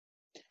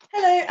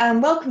Hello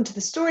and welcome to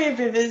the Story of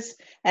Rivers,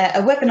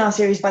 a webinar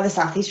series by the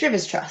South East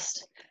Rivers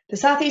Trust. The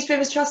South East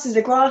Rivers Trust is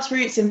a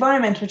grassroots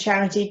environmental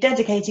charity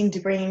dedicating to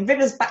bringing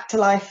rivers back to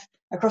life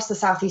across the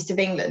southeast of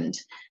England.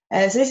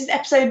 So this is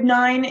episode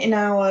 9 in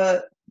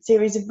our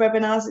series of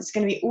webinars. It's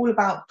going to be all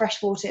about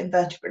freshwater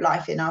invertebrate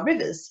life in our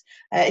rivers.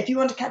 If you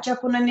want to catch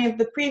up on any of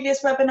the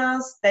previous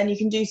webinars, then you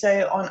can do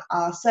so on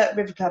our CERT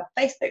River Club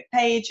Facebook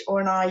page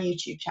or on our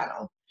YouTube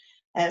channel.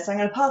 So I'm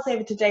going to pass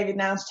over to David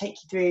now to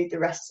take you through the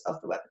rest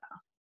of the webinar.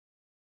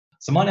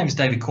 So my name is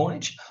David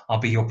Cornish. I'll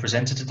be your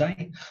presenter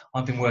today.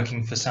 I've been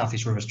working for South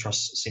East Rivers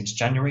Trust since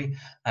January,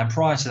 and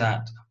prior to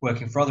that,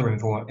 working for other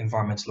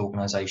environmental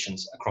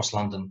organisations across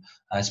London,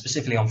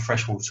 specifically on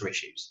freshwater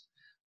issues.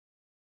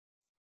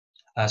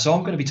 So I'm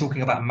going to be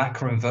talking about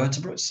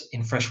macro-invertebrates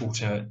in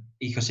freshwater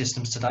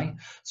ecosystems today.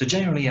 So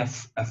generally, a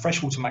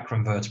freshwater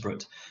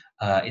macro-invertebrate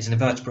is an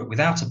invertebrate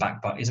without a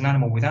backbone, is an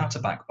animal without a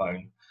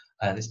backbone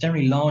that's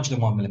generally larger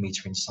than 1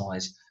 millimetre in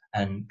size,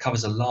 and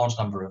covers a large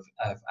number of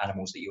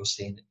animals that you'll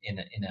see in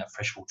a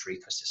freshwater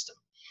ecosystem.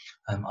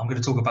 I'm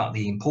going to talk about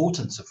the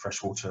importance of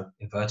freshwater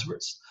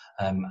invertebrates,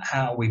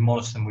 how we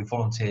monitor them with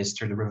volunteers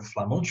through the River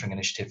Flow Monitoring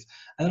Initiative,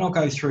 and then I'll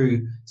go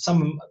through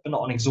some, but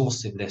not an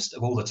exhaustive list,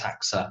 of all the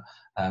taxa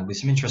with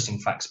some interesting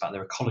facts about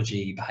their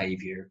ecology,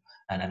 behaviour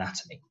and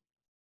anatomy.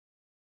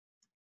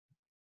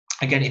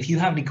 Again, if you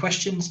have any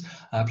questions,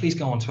 please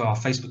go on to our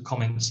Facebook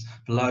comments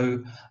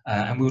below,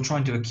 and we'll try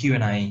and do a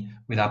Q&A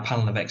with our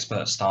panel of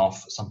expert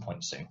staff at some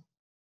point soon.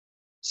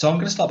 So I'm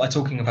going to start by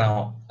talking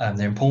about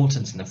their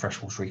importance in the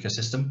freshwater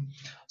ecosystem.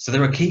 So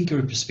they're a key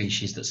group of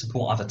species that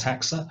support other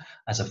taxa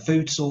as a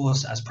food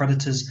source, as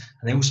predators,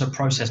 and they also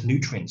process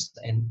nutrients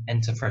that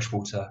enter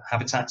freshwater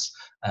habitats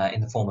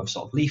in the form of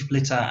sort of leaf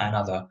litter and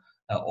other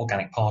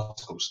organic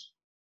particles.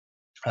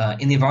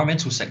 In the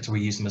environmental sector,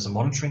 we use them as a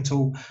monitoring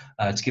tool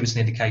to give us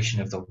an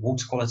indication of the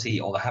water quality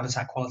or the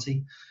habitat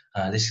quality.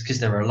 This is because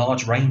there are a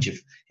large range of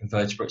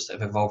invertebrates that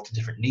have evolved in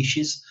different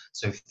niches.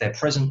 So if they're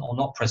present or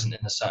not present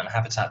in a certain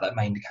habitat, that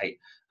may indicate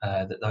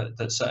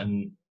that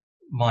certain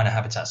minor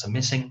habitats are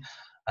missing.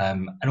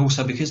 And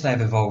also because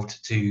they've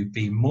evolved to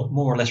be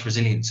more or less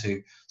resilient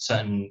to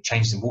certain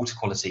changes in water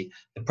quality,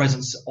 the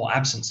presence or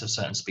absence of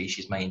certain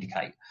species may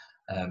indicate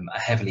a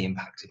heavily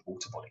impacted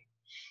water body.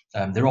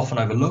 They're often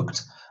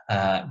overlooked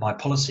by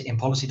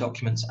policy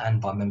documents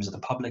and by members of the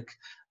public,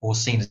 or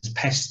seen as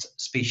pest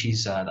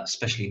species,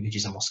 especially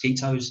midges and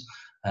mosquitoes.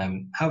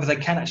 However, they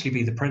can actually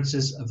be the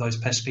predators of those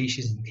pest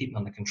species and keep them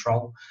under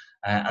control,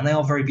 and they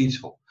are very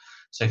beautiful.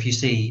 So if you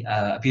see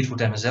a beautiful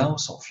demoiselle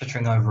sort of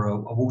flittering over a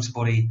water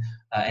body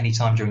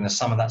anytime during the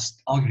summer,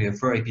 that's arguably a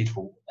very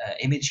beautiful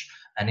image.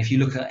 And if you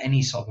look at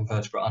any sort of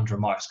invertebrate under a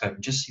microscope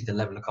and just see the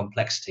level of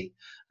complexity,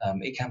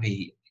 it can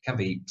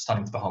be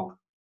stunning to behold.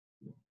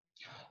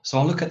 So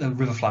I'll look at the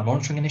River Flow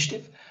Monitoring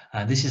Initiative.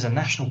 This is a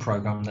national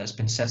programme that's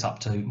been set up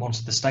to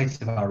monitor the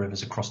state of our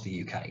rivers across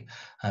the UK.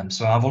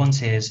 So our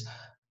volunteers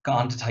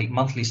undertake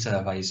monthly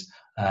surveys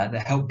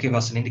that help give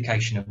us an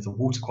indication of the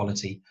water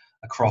quality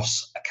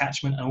across a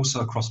catchment and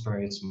also across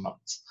various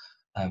months.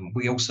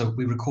 We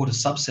record a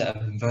subset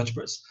of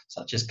invertebrates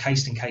such as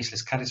cased and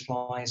caseless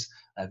caddisflies,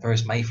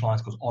 various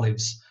mayflies called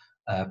olives,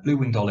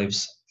 blue-winged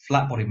olives,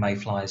 flat-bodied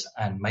mayflies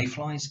and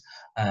mayflies.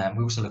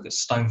 We also look at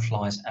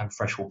stoneflies and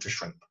freshwater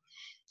shrimp.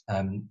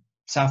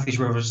 South East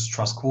Rivers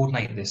Trust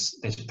coordinate this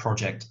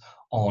project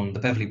on the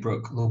Beverley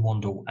Brook, the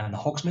Wandle and the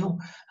Hogsmill,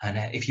 and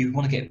if you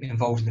want to get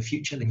involved in the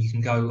future, then you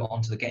can go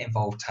onto the Get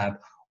Involved tab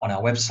on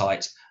our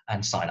website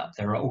and sign up.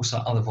 There are also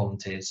other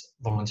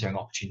volunteering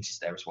opportunities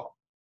there as well.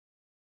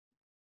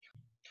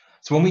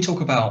 So when we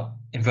talk about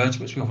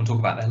invertebrates, we often talk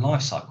about their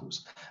life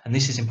cycles, and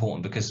this is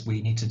important because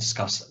we need to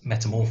discuss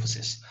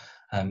metamorphosis.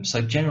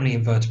 So generally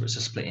invertebrates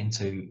are split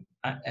into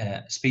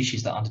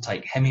species that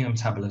undertake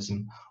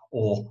hemimetabolism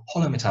or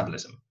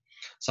holometabolism.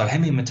 So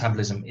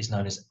hemimetabolism is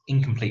known as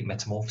incomplete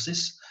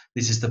metamorphosis.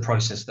 This is the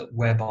process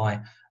whereby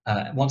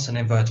once an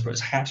invertebrate is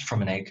hatched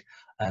from an egg,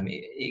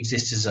 it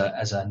exists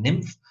as a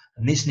nymph,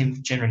 and this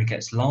nymph generally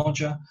gets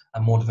larger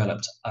and more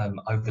developed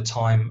over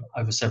time,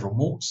 over several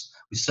morts,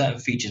 with certain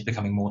features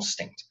becoming more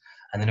distinct.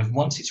 And then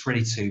once it's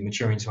ready to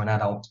mature into an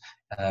adult,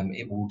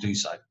 it will do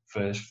so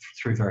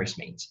through various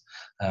means.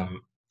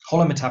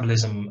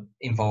 Holometabolism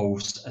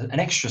involves an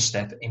extra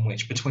step in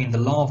which between the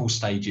larval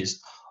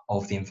stages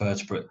of the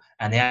invertebrate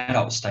and the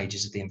adult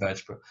stages of the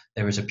invertebrate,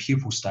 there is a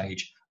pupal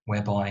stage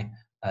whereby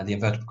the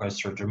invertebrate goes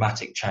through a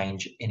dramatic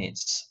change in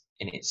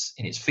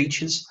its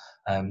features.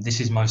 This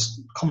is most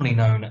commonly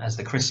known as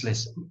the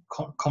chrysalis,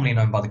 commonly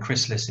known by the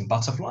chrysalis in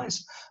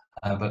butterflies,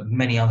 but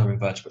many other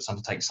invertebrates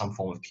undertake some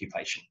form of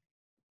pupation.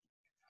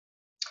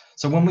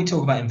 So when we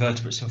talk about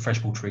invertebrates in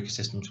freshwater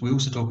ecosystems, we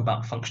also talk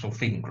about functional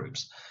feeding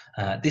groups.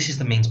 This is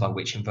the means by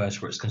which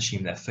invertebrates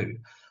consume their food.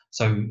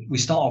 So we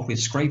start off with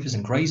scrapers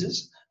and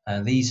grazers.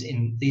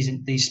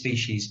 These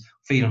species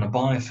feed on a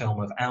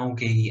biofilm of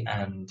algae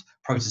and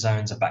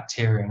protozoans of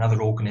bacteria and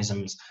other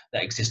organisms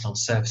that exist on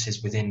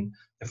surfaces within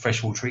the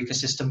freshwater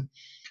ecosystem.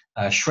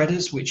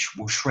 Shredders, which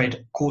will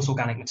shred coarse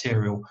organic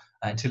material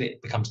until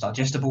it becomes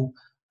digestible,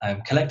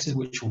 collectors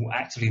which will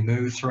actively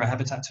move through a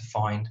habitat to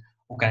find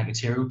organic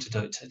material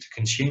to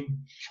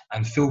consume,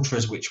 and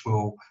filterers which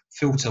will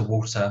filter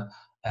water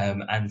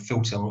and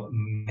filter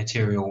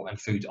material and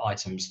food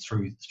items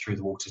through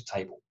the water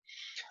table.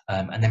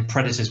 And then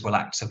predators will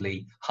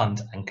actively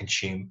hunt and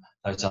consume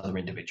those other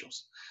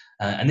individuals.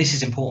 And this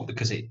is important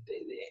because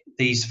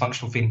these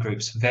functional feeding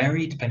groups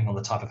vary depending on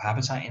the type of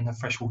habitat in the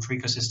freshwater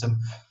ecosystem,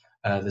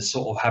 the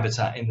sort of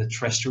habitat in the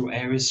terrestrial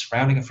areas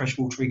surrounding a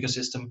freshwater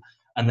ecosystem,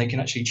 and they can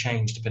actually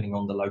change depending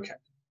on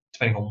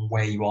depending on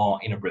where you are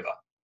in a river.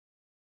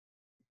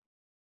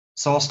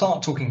 So I'll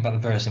start talking about the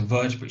various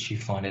invertebrates you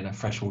find in a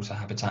freshwater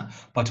habitat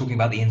by talking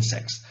about the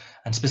insects,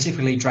 and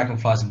specifically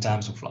dragonflies and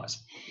damselflies.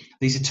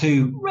 These are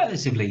two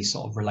relatively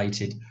sort of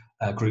related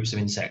groups of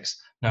insects,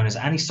 known as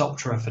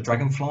Anisoptera for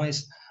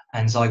dragonflies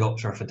and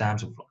Zygoptera for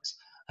damselflies.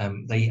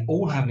 They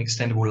all have an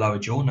extendable lower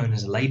jaw known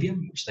as a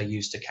labium, which they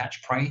use to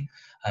catch prey.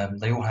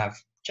 They all have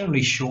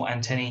generally short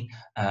antennae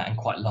and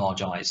quite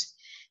large eyes.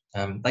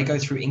 They go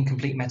through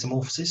incomplete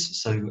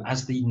metamorphosis, so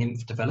as the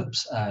nymph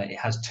develops, it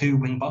has two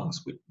wing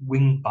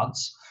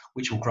buds,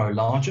 which will grow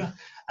larger,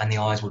 and the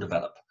eyes will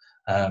develop.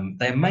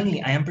 They're mainly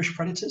ambush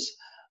predators,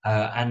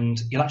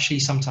 and you'll actually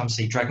sometimes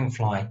see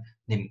dragonfly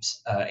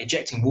nymphs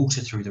ejecting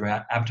water through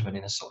their abdomen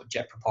in a sort of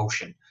jet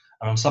propulsion,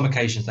 and on some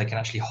occasions they can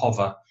actually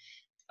hover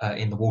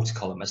in the water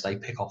column as they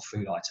pick off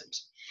food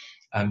items.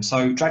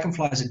 So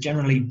dragonflies are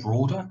generally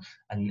broader,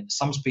 and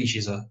some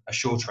species are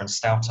shorter and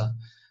stouter.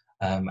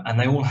 And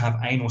they all have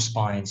anal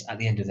spines at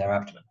the end of their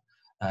abdomen.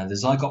 The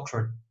Zygoptera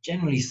are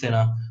generally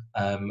thinner,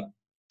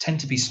 tend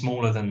to be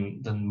smaller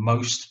than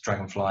most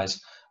dragonflies,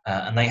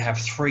 and they have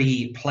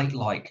three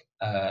plate-like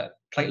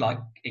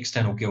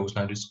external gills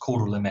known as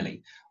caudal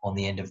lamellae on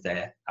the end of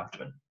their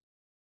abdomen.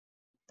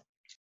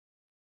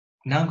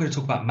 Now I'm going to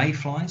talk about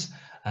mayflies.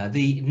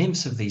 The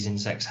nymphs of these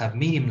insects have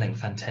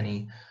medium-length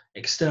antennae,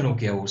 external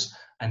gills,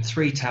 and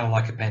three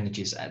tail-like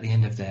appendages at the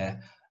end of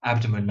their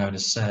abdomen known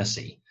as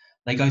cerci.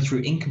 They go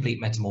through incomplete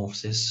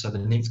metamorphosis, so the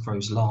nymph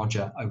grows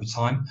larger over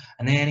time,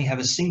 and they only have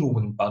a single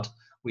wing bud,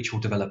 which will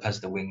develop as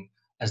the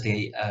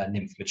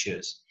nymph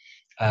matures.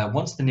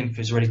 Once the nymph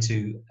is ready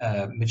to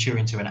mature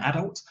into an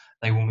adult,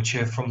 they will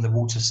mature from the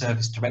water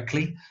surface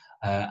directly,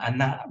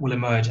 and that will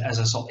emerge as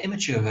a sort of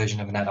immature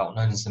version of an adult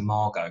known as the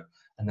margot,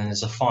 and then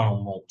there's a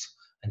final molt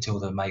until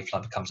the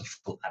mayfly becomes a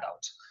full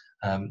adult.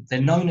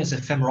 They're known as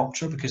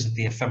ephemeroptera because of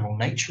the ephemeral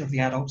nature of the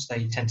adults.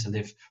 They tend to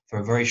live for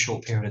a very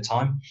short period of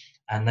time,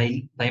 and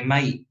they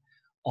mate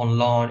in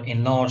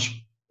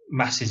large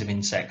masses of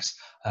insects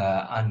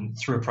and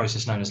through a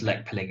process known as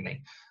lek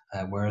polygamy,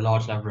 where a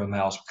large number of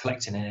males will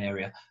collect in an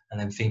area and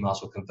then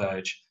females will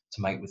converge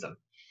to mate with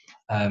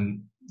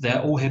them.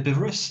 They're all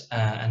herbivorous,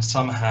 and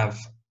some have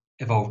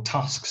evolved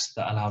tusks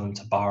that allow them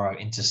to burrow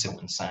into silt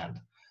and sand,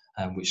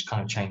 which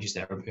kind of changes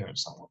their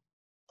appearance somewhat.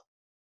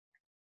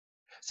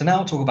 So now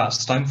I'll talk about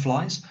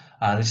stoneflies.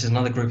 This is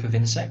another group of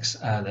insects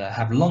that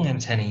have long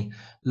antennae,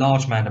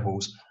 large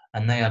mandibles,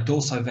 and they are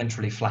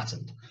dorso-ventrally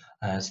flattened.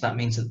 So that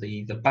means that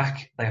the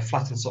back, they are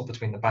flattened sort of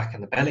between the back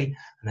and the belly,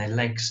 and their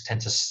legs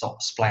tend to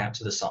splay out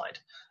to the side.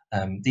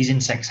 These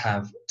insects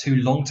have two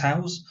long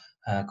tails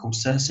called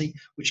cerci,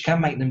 which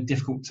can make them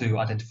difficult to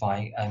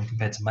identify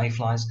compared to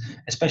mayflies,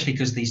 especially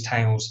because these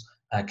tails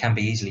can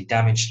be easily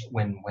damaged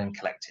when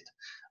collected.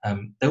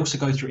 They also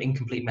go through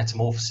incomplete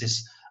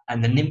metamorphosis,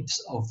 and the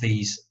nymphs of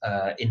these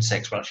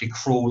insects will actually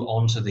crawl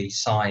onto the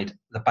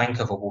bank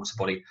of a water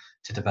body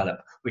to develop,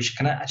 which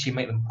can actually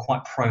make them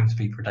quite prone to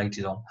be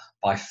predated on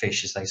by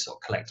fish as they sort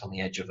of collect on the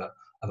edge of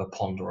a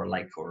pond or a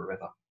lake or a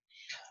river.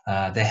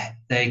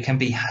 They can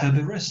be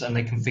herbivorous, and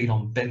they can feed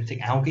on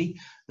benthic algae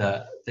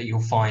that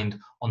you'll find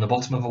on the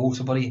bottom of a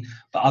water body,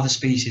 but other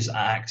species are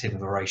active and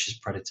voracious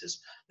predators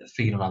that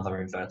feed on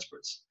other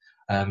invertebrates.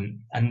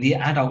 And the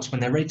adults, when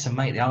they're ready to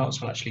mate, the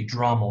adults will actually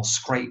drum or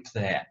scrape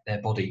their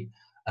body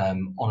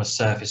on a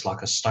surface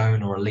like a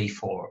stone or a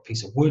leaf or a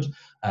piece of wood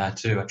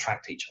to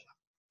attract each other.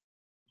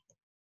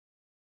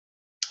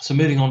 So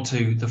moving on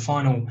to the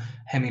final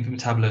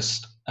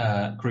hemimetabolist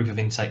group of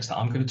insects that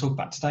I'm going to talk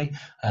about today,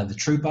 the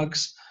true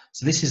bugs.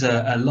 So this is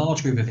a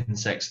large group of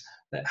insects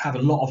that have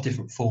a lot of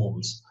different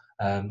forms.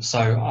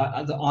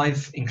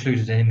 I've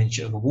included an image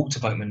of a water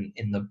boatman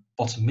in the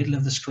bottom middle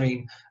of the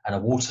screen and a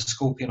water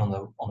scorpion on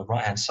the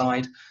right hand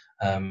side.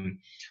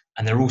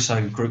 And there are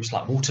also groups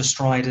like water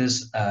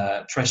striders,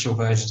 terrestrial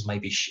versions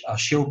maybe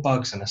shield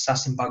bugs and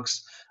assassin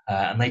bugs,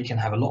 and they can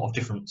have a lot of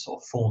different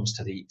sort of forms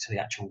to the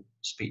actual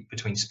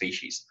between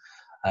species.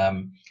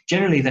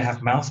 Generally, they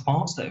have mouth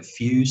parts that are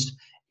fused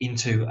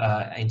into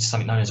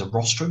something known as a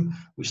rostrum,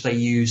 which they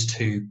use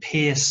to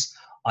pierce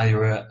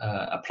either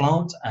a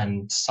plant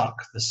and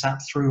suck the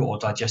sap through or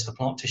digest the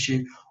plant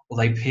tissue, or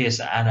they pierce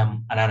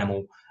an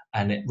animal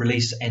and it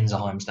release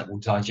enzymes that will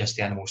digest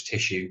the animal's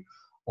tissue,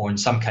 or in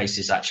some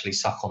cases actually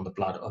suck on the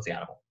blood of the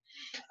animal.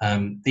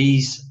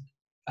 These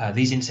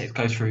insects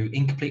go through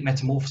incomplete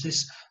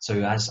metamorphosis.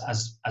 So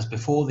as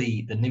before,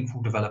 the nymph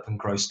will develop and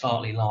grow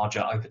slightly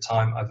larger over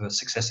time, over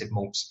successive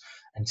molts,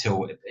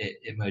 until it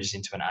emerges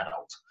into an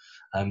adult.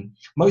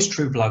 Most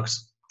true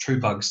true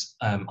bugs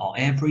are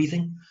air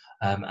breathing,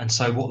 and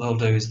so what they'll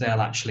do is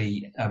they'll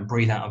actually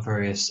breathe out of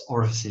various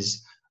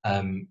orifices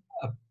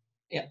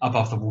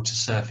above the water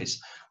surface,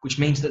 which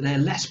means that they're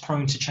less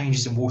prone to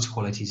changes in water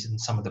qualities than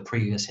some of the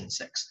previous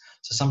insects.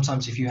 So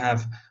sometimes if you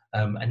have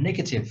a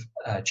negative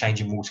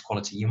change in water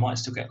quality, you might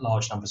still get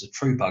large numbers of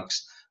true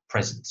bugs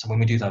present. So when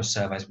we do those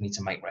surveys, we need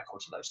to make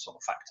records of those sort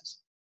of factors.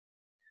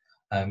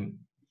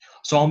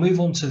 So I'll move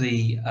on to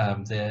the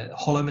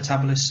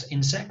holometabolous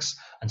insects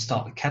and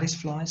start with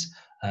caddisflies.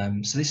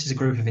 So this is a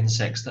group of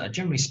insects that are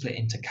generally split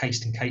into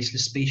cased and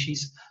caseless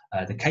species.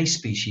 The case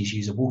species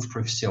use a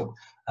waterproof silk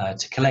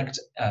to collect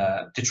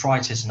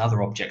detritus and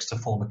other objects to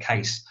form a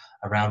case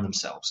around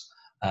themselves.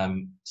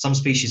 Some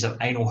species have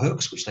anal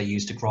hooks, which they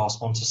use to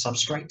grasp onto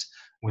substrate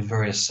with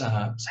various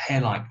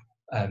hair-like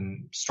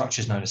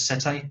structures known as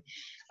setae,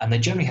 and they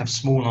generally have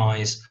small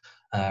eyes,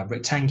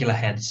 rectangular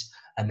heads,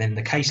 and then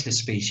the caseless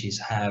species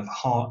have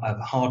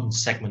hardened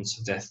segments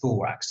of their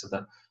thorax, so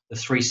the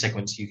three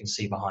segments you can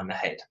see behind the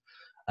head.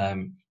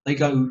 They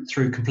go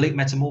through complete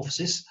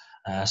metamorphosis,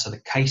 so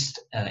the cased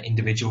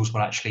individuals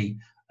will actually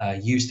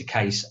use the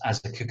case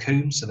as a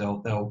cocoon, so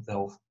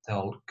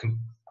they'll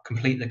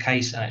complete the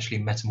case and actually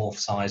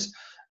metamorphosize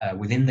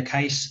within the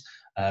case,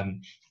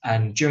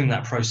 and during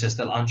that process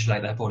they'll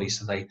undulate their body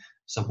so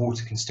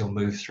water can still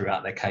move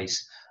throughout their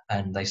case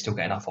and they still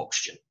get enough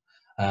oxygen.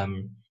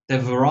 There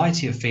are a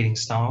variety of feeding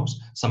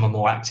styles. Some are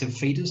more active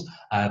feeders,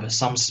 but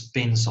some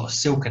spin sort of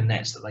silken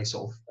nets that they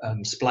sort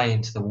of splay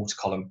into the water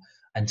column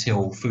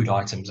until food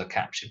items are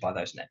captured by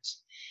those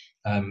nets.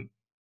 And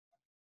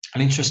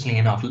interestingly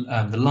enough,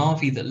 the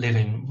larvae that live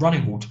in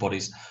running water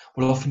bodies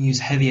will often use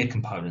heavier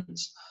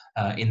components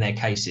in their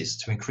cases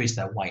to increase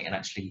their weight and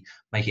actually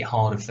make it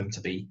harder for them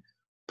to be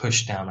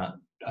pushed down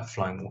a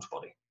flowing water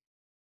body.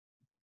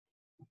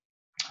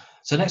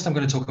 So next I'm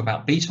going to talk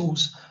about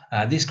beetles.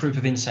 This group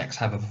of insects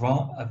have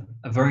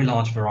a very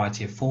large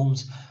variety of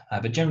forms,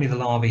 but generally the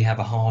larvae have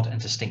a hard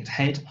and distinct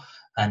head,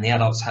 and the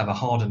adults have a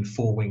hardened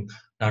forewing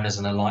known as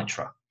an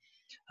elytra.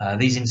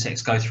 These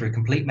insects go through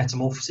complete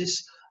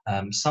metamorphosis,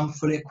 some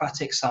fully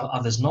aquatic, some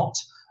others not,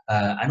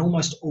 and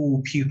almost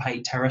all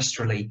pupate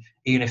terrestrially,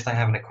 even if they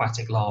have an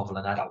aquatic larval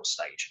and adult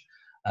stage.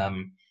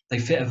 They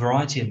fit a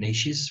variety of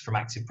niches, from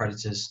active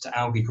predators to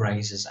algae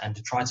grazers and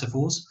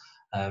detritivores.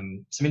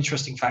 Some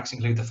interesting facts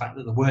include the fact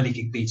that the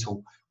whirligig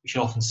beetle, which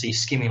you'll often see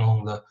skimming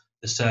along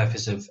the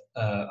surface of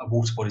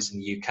water bodies in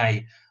the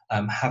UK,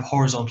 have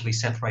horizontally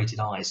separated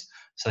eyes,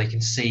 so they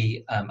can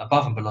see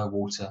above and below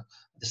water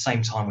at the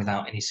same time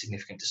without any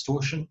significant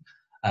distortion.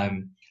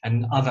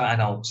 And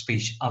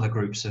other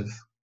groups of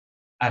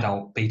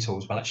adult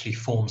beetles will actually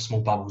form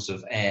small bubbles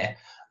of air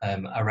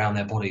around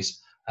their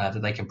bodies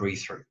that they can breathe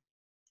through.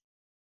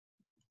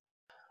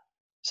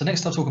 So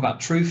next I'll talk about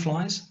true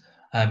flies.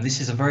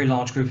 This is a very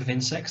large group of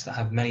insects that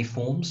have many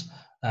forms.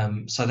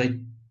 So they're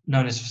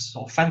known as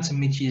sort of phantom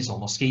midges or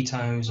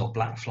mosquitoes or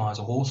black flies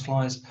or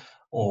horseflies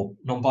or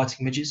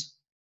non-biting midges.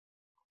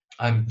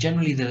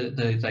 Generally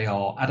they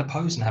are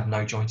adipose and have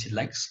no jointed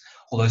legs,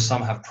 although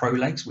some have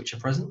prolegs which are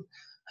present.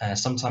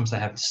 Sometimes they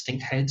have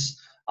distinct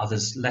heads,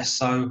 others less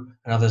so,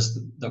 and others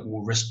that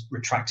will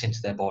retract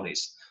into their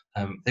bodies.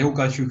 They all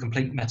go through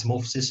complete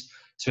metamorphosis.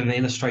 So in the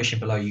illustration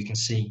below you can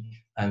see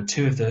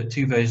two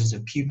versions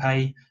of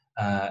pupae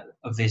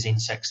of these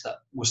insects that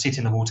will sit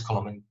in the water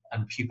column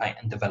and pupate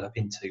and develop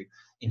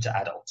into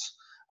adults.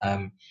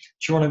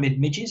 Chironomid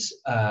midges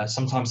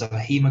sometimes have a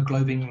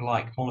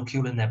hemoglobin-like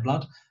molecule in their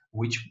blood,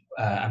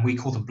 and we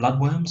call them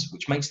bloodworms,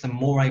 which makes them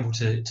more able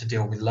to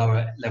deal with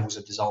lower levels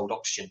of dissolved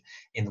oxygen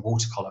in the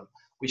water column,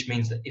 which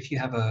means that if you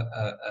have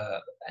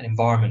an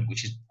environment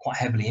which is quite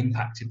heavily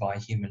impacted by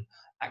human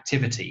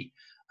activity,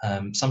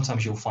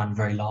 sometimes you'll find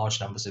very large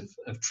numbers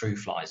of true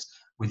flies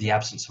with the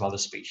absence of other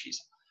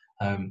species.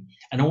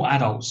 And all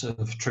adults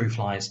of true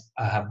flies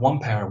have one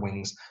pair of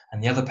wings,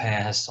 and the other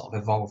pair has sort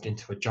of evolved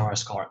into a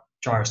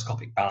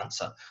gyroscopic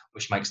balancer,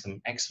 which makes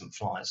them excellent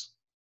flies.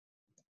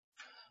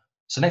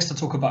 So next I'll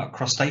talk about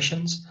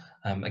crustaceans.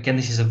 Again,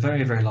 this is a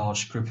very, very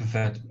large group of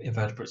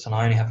invertebrates, and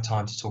I only have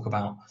time to talk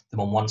about them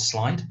on one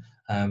slide.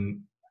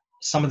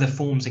 Some of their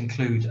forms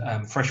include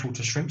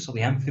freshwater shrimps or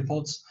the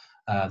amphipods,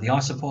 the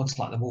isopods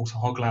like the water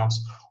hoglouse,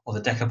 or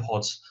the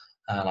decapods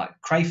like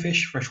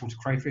crayfish, freshwater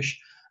crayfish.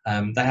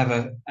 And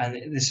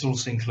this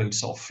also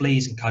includes sort of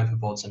fleas and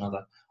copepods and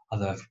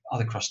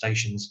other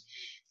crustaceans.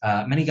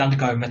 Many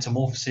undergo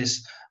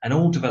metamorphosis and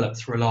all develop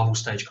through a larval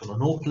stage called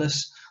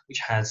anorpolis, which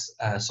has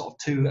sort of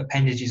two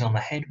appendages on the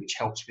head, which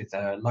helps with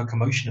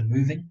locomotion and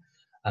moving.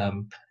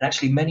 And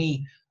actually,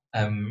 many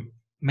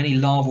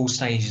larval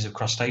stages of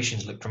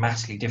crustaceans look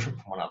dramatically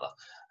different from one another,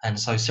 and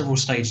so several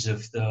stages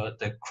of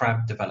the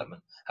crab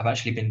development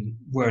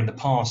were in the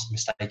past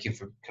mistaken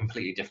for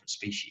completely different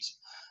species.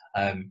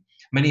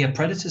 Many are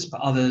predators, but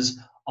others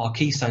are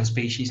keystone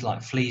species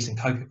like fleas and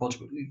copepods,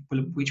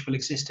 which will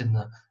exist in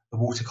the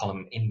water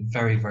column in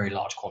very, very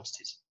large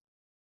quantities.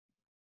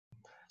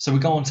 So we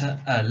go on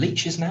to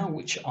leeches now,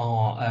 which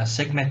are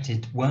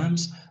segmented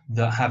worms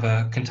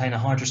that contain a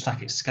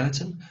hydrostatic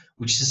skeleton,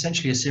 which is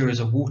essentially a series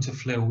of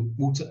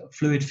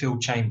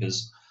fluid-filled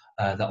chambers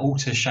that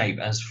alter shape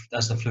as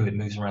the fluid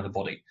moves around the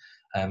body.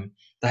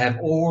 They have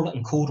oral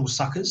and caudal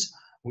suckers,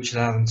 which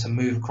allow them to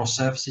move across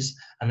surfaces,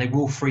 and they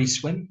will free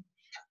swim.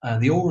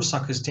 The oral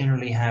suckers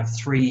generally have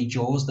 3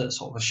 jaws that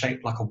sort of are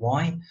shaped like a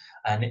Y,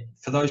 and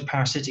for those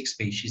parasitic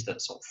species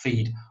that sort of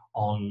feed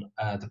on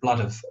the blood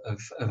of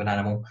an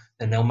animal,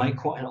 then they'll make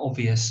quite an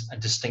obvious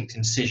and distinct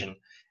incision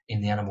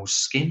in the animal's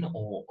skin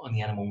or on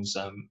the animal's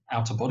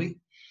outer body.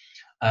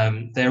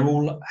 They're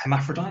all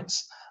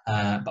hermaphrodites,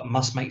 but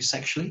must mate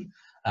sexually.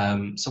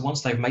 So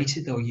once they've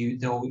mated, they'll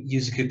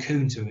use a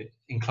cocoon to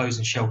enclose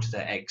and shelter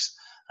their eggs.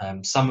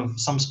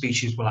 Some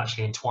species will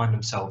actually entwine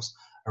themselves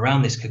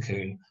around this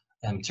cocoon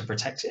to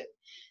protect it.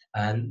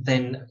 And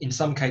then in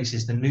some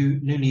cases, the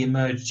newly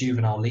emerged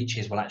juvenile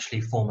leeches will actually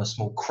form a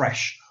small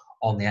creche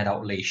on the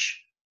adult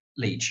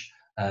leech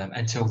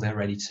until they're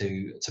ready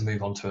to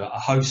move on to a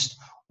host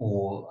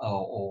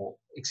or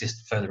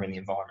exist further in the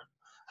environment.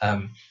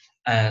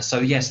 So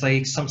yes,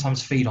 they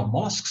sometimes feed on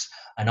mollusks,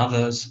 and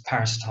others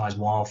parasitize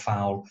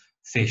wildfowl,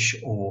 fish,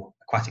 or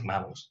aquatic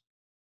mammals.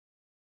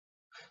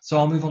 So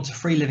I'll move on to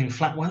free-living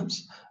flatworms,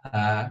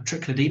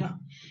 Trichlodina.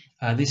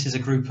 This is a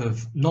group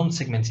of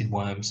non-segmented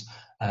worms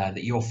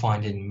that you'll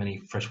find in many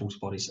freshwater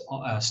bodies,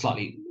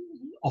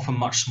 often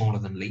much smaller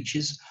than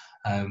leeches.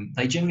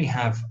 They generally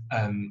have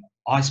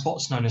eye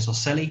spots known as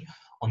ocelli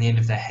on the end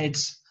of their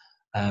heads.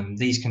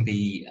 These can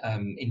be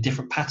in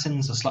different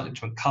patterns or slightly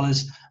different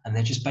colours, and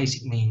they're just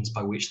basic means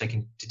by which they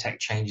can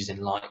detect changes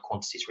in light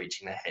quantities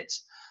reaching their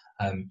heads.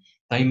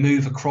 They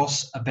move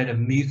across a bed of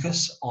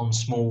mucus on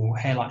small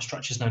hair-like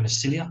structures known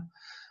as cilia.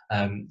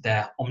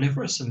 They're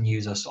omnivorous and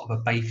use a sort of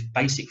a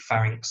basic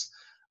pharynx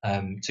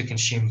to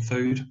consume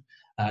food.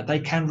 They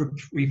can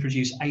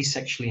reproduce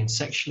asexually and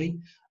sexually,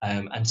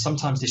 and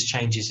sometimes this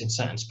changes in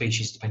certain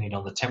species depending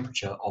on the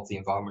temperature of the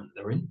environment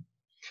that they're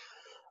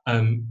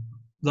in.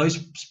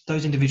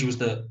 Those individuals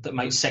that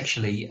mate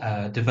sexually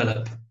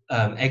develop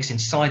eggs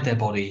inside their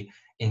body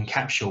in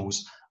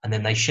capsules, and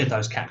then they shed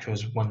those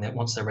capsules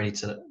once they're ready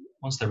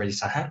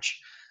to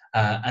hatch.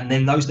 And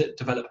then those that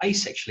develop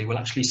asexually will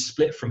actually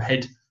split from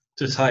head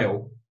to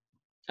tail,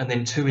 and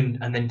then two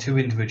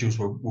individuals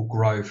will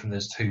grow from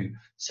those 2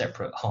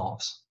 separate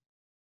halves.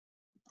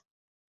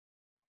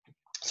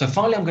 So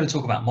finally, I'm going to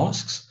talk about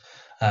mollusks.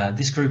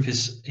 This group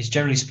is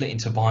generally split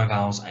into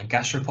bivalves and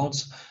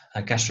gastropods.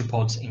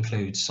 Gastropods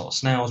include sort of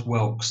snails,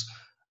 whelks,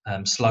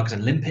 slugs,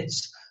 and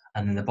limpets,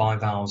 and then the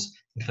bivalves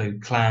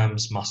include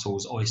clams,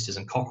 mussels, oysters,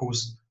 and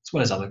cockles, as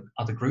well as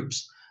other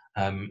groups.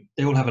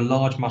 They all have a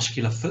large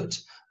muscular foot,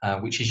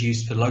 which is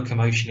used for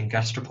locomotion in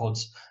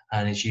gastropods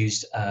and is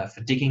used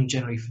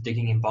generally for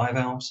digging in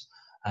bivalves.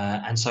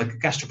 And so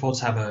gastropods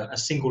have a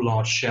single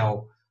large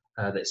shell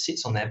that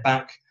sits on their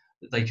back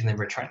that they can then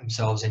retract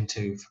themselves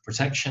into for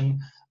protection.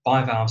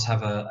 Bivalves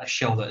have a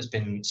shell that has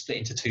been split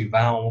into 2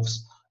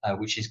 valves,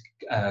 which is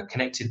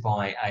connected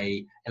by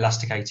a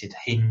elasticated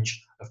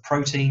hinge of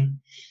protein.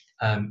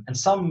 And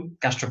some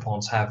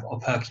gastropods have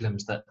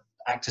operculums that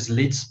act as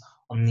lids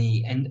on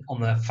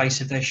the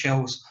face of their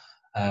shells,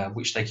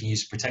 which they can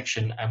use for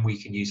protection and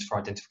we can use for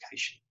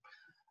identification.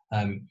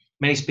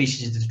 Many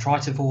species are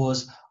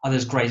detritivores,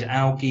 others graze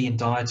algae and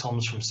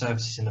diatoms from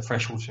surfaces in the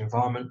freshwater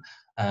environment.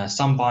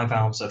 Some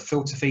bivalves are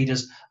filter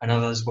feeders, and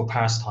others will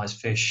parasitize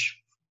fish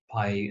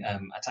by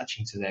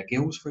attaching to their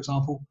gills, for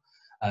example.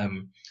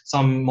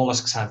 Some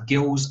mollusks have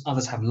gills,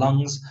 others have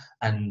lungs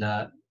and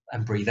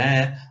breathe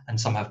air, and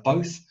some have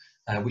both,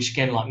 which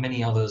again, like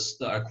many others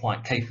that are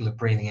quite capable of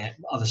breathing air,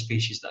 other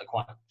species that are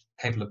quite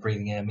capable of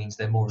breathing air means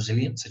they're more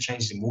resilient to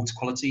changes in water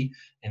quality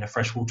in a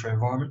freshwater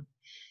environment.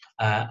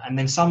 And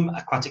then some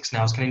aquatic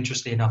snails can,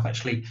 interestingly enough,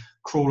 actually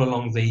crawl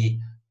along the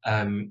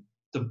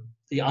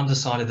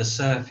underside of the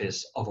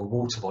surface of a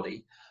water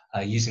body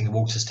using the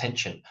water's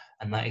tension,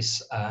 and that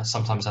is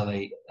sometimes how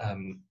they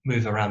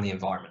move around the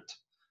environment.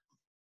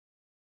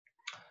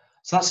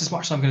 So that's as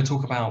much as I'm going to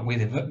talk about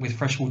with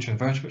freshwater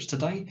invertebrates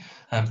today.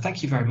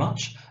 Thank you very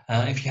much.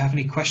 If you have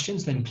any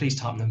questions, then please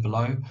type them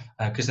below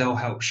because they'll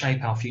help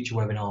shape our future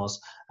webinars,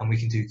 and we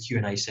can do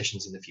Q&A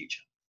sessions in the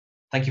future.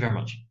 Thank you very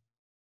much.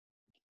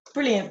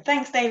 Brilliant.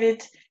 Thanks,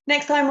 David.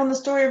 Next time on the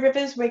Story of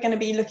Rivers, we're going to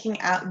be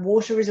looking at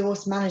water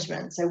resource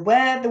management. So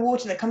where the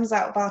water that comes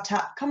out of our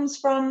tap comes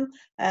from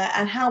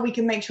and how we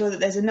can make sure that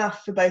there's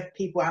enough for both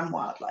people and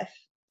wildlife.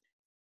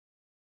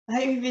 I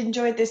hope you've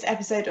enjoyed this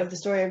episode of the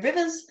Story of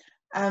Rivers.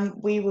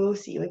 We will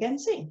see you again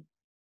soon.